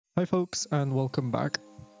Hi folks, and welcome back.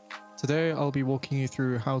 Today I'll be walking you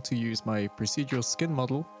through how to use my procedural skin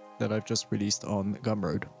model that I've just released on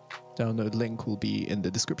Gumroad. Download link will be in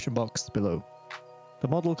the description box below. The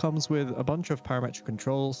model comes with a bunch of parametric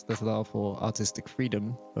controls that allow for artistic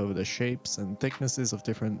freedom over the shapes and thicknesses of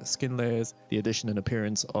different skin layers, the addition and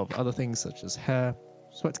appearance of other things such as hair,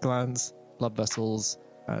 sweat glands, blood vessels,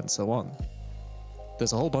 and so on.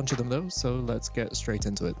 There's a whole bunch of them though, so let's get straight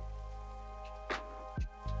into it.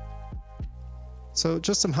 So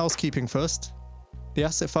just some housekeeping first. The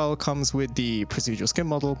asset file comes with the procedural skin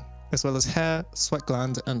model, as well as hair, sweat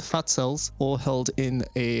gland, and fat cells, all held in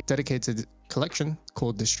a dedicated collection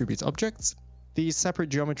called Distribute Objects. These separate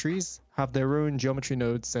geometries have their own geometry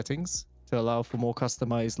node settings to allow for more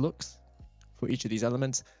customized looks for each of these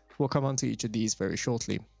elements. We'll come on to each of these very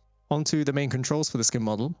shortly. Onto the main controls for the skin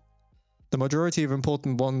model. The majority of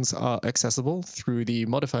important ones are accessible through the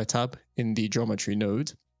modifier tab in the geometry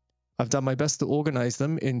node. I've done my best to organize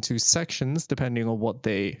them into sections depending on what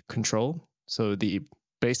they control. So the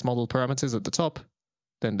base model parameters at the top,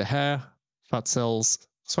 then the hair, fat cells,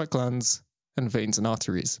 sweat glands, and veins and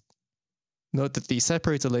arteries. Note that the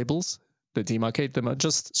separator labels that demarcate them are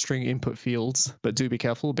just string input fields, but do be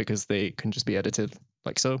careful because they can just be edited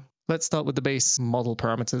like so. Let's start with the base model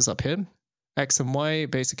parameters up here. X and Y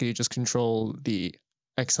basically just control the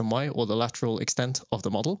X and Y, or the lateral extent of the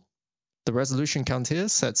model. The resolution count here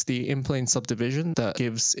sets the in-plane subdivision that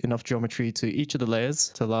gives enough geometry to each of the layers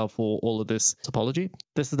to allow for all of this topology.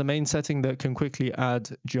 This is the main setting that can quickly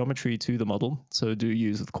add geometry to the model, so do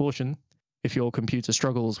use with caution. If your computer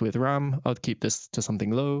struggles with RAM, I'd keep this to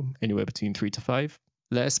something low, anywhere between 3 to 5.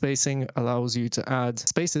 Layer spacing allows you to add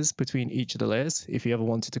spaces between each of the layers if you ever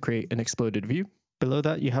wanted to create an exploded view. Below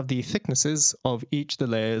that, you have the thicknesses of each of the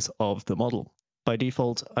layers of the model. By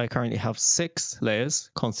default, I currently have 6 layers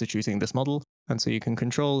constituting this model, and so you can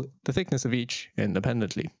control the thickness of each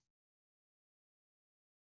independently.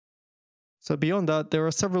 So beyond that, there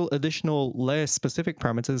are several additional layer-specific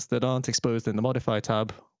parameters that aren't exposed in the modifier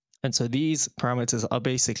tab, and so these parameters are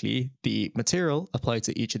basically the material applied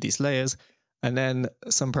to each of these layers, and then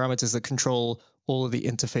some parameters that control all of the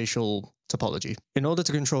interfacial topology. In order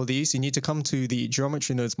to control these, you need to come to the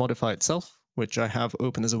geometry nodes modifier itself, which I have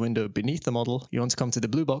open as a window beneath the model. You want to come to the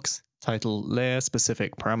blue box titled Layer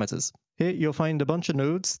Specific Parameters. Here you'll find a bunch of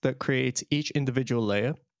nodes that create each individual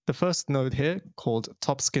layer. The first node here, called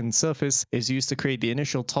Top Skin Surface, is used to create the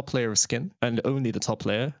initial top layer of skin, and only the top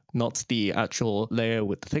layer, not the actual layer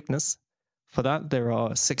with the thickness. For that, there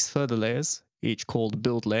are 6 further layers, each called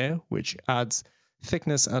Build Layer, which adds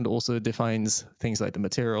thickness and also defines things like the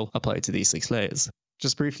material applied to these 6 layers.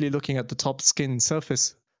 Just briefly looking at the top skin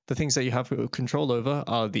surface, the things that you have control over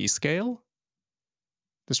are the scale,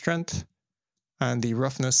 the strength, and the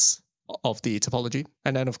roughness of the topology.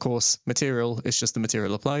 And then, of course, material is just the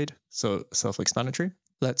material applied, so self-explanatory.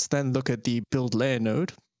 Let's then look at the Build Layer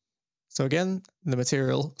node. So again, the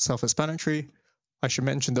material, self-explanatory. I should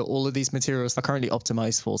mention that all of these materials are currently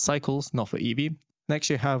optimized for cycles, not for EV. Next,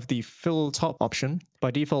 you have the Fill Top option.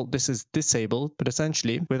 By default, this is disabled, but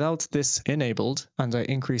essentially, without this enabled, and I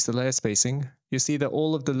increase the layer spacing, you see that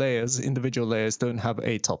all of the layers, individual layers, don't have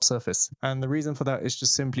a top surface. And the reason for that is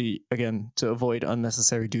just simply, again, to avoid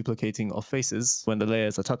unnecessary duplicating of faces when the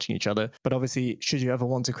layers are touching each other. But obviously, should you ever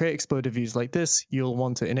want to create exploded views like this, you'll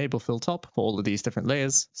want to enable Fill Top for all of these different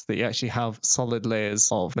layers so that you actually have solid layers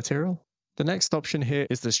of material. The next option here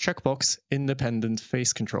is this checkbox, Independent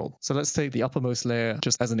Face Control. So let's take the uppermost layer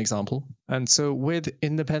just as an example. And so with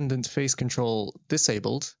Independent Face Control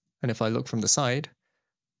disabled, and if I look from the side,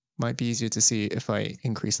 might be easier to see if I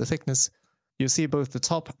increase the thickness, you'll see both the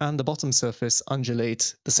top and the bottom surface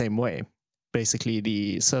undulate the same way. Basically,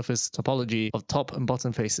 the surface topology of top and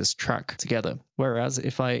bottom faces track together. Whereas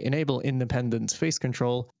if I enable Independent Face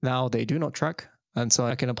Control, now they do not track. And so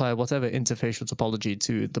I can apply whatever interfacial topology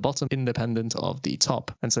to the bottom independent of the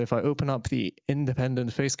top. And so if I open up the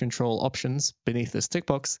independent face control options beneath this tick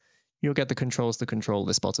box, you'll get the controls to control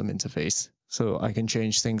this bottom interface. So I can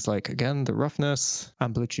change things like, again, the roughness,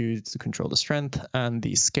 amplitude to control the strength, and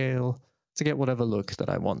the scale to get whatever look that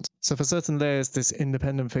I want. So for certain layers, this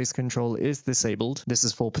independent face control is disabled. This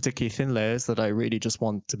is for particularly thin layers that I really just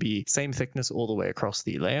want to be same thickness all the way across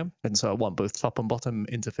the layer. And so I want both top and bottom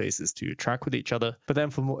interfaces to track with each other. But then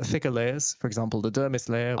for more thicker layers, for example, the dermis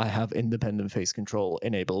layer, I have independent face control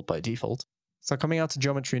enabled by default. So coming out to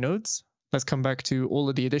geometry nodes, let's come back to all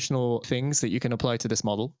of the additional things that you can apply to this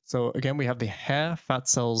model. So again, we have the hair, fat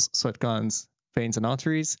cells, sweat glands, veins, and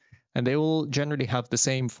arteries. And they all generally have the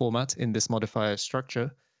same format in this modifier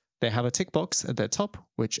structure, They have a tick box at their top,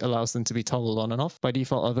 which allows them to be toggled on and off. By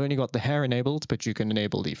default, I've only got the hair enabled, but you can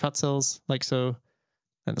enable the fat cells like so,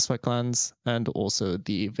 and the sweat glands, and also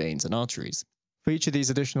the veins and arteries. For each of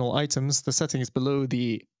these additional items, the settings below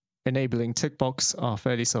the enabling tick box are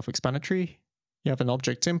fairly self-explanatory. You have an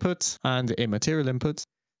object input and a material input.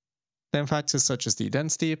 Then factors such as the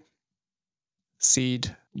density,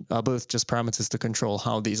 seed are both just parameters to control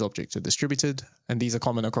how these objects are distributed, and these are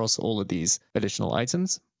common across all of these additional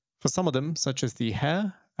items. For some of them, such as the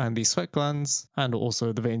hair and the sweat glands and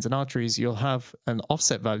also the veins and arteries, you'll have an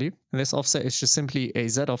offset value, and this offset is just simply a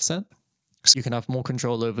Z offset. So you can have more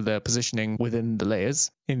control over their positioning within the layers.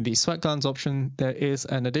 In the sweat glands option, there is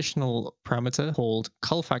an additional parameter called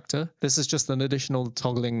cull factor. This is just an additional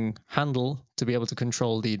toggling handle to be able to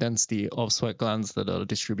control the density of sweat glands that are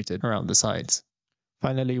distributed around the sides.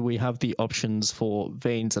 Finally, we have the options for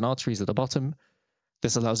veins and arteries at the bottom.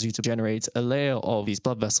 This allows you to generate a layer of these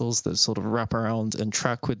blood vessels that sort of wrap around and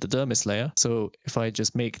track with the dermis layer. So if I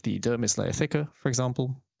just make the dermis layer thicker, for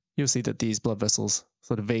example, you'll see that these blood vessels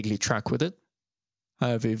sort of vaguely track with it.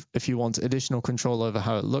 However, if you want additional control over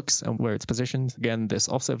how it looks and where it's positioned, again, this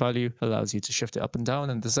offset value allows you to shift it up and down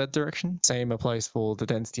in the Z direction. Same applies for the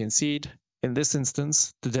density and seed. In this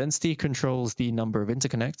instance, the density controls the number of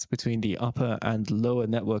interconnects between the upper and lower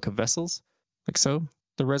network of vessels, like so.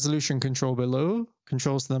 The resolution control below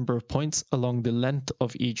controls the number of points along the length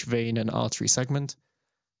of each vein and artery segment.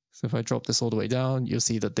 So if I drop this all the way down, you'll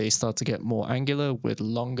see that they start to get more angular with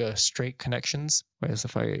longer straight connections, whereas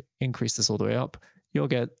if I increase this all the way up, you'll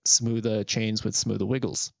get smoother chains with smoother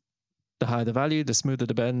wiggles. The higher the value, the smoother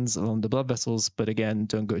the bends along the blood vessels, but again,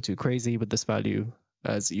 don't go too crazy with this value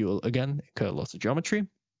as you'll again incur lots of geometry.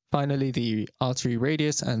 Finally, the artery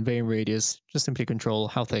radius and vein radius just simply control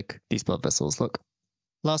how thick these blood vessels look.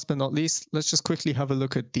 Last but not least, let's just quickly have a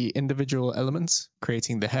look at the individual elements,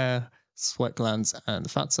 creating the hair, sweat glands, and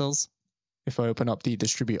fat cells. If I open up the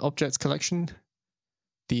distribute objects collection,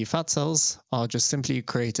 the fat cells are just simply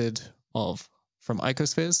created from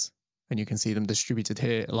icospheres, and you can see them distributed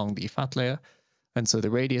here along the fat layer. And so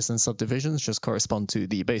the radius and subdivisions just correspond to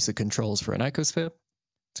the basic controls for an icosphere,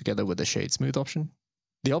 together with the shade smooth option.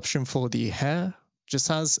 The option for the hair just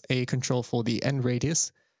has a control for the end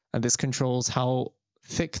radius, and this controls how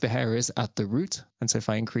thick the hair is at the root. And so if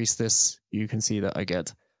I increase this, you can see that I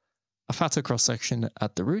get a fatter cross-section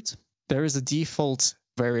at the root. There is a default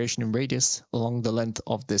variation in radius along the length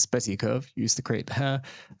of this Bezier curve used to create the hair.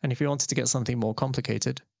 And if you wanted to get something more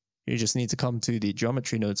complicated, you just need to come to the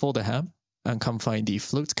geometry nodes for the hair and come find the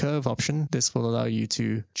float curve option. This will allow you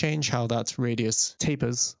to change how that radius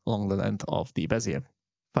tapers along the length of the Bezier.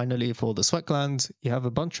 Finally, for the sweat gland, you have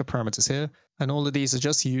a bunch of parameters here, and all of these are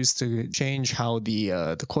just used to change how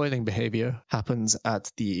the coiling behavior happens at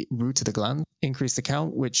the root of the gland. Increase the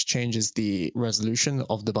count, which changes the resolution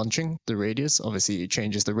of the bunching. The radius, obviously,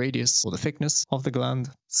 changes the radius or the thickness of the gland.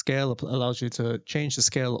 Scale allows you to change the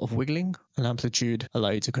scale of wiggling, and amplitude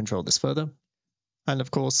allow you to control this further. And of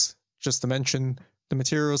course, just to mention, the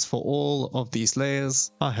materials for all of these layers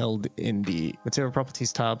are held in the Material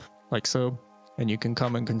Properties tab, like so. And you can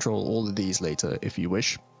come and control all of these later if you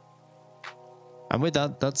wish. And with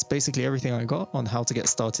that, that's basically everything I got on how to get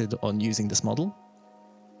started on using this model.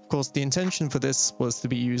 Of course, the intention for this was to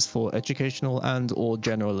be used for educational and or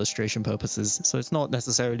general illustration purposes, so it's not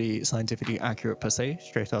necessarily scientifically accurate per se,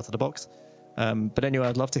 straight out of the box. But anyway,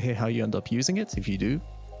 I'd love to hear how you end up using it if you do.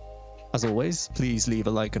 As always, please leave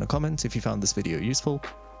a like and a comment if you found this video useful.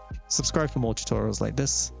 Subscribe for more tutorials like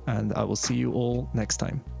this, and I will see you all next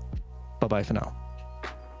time. Bye-bye for now.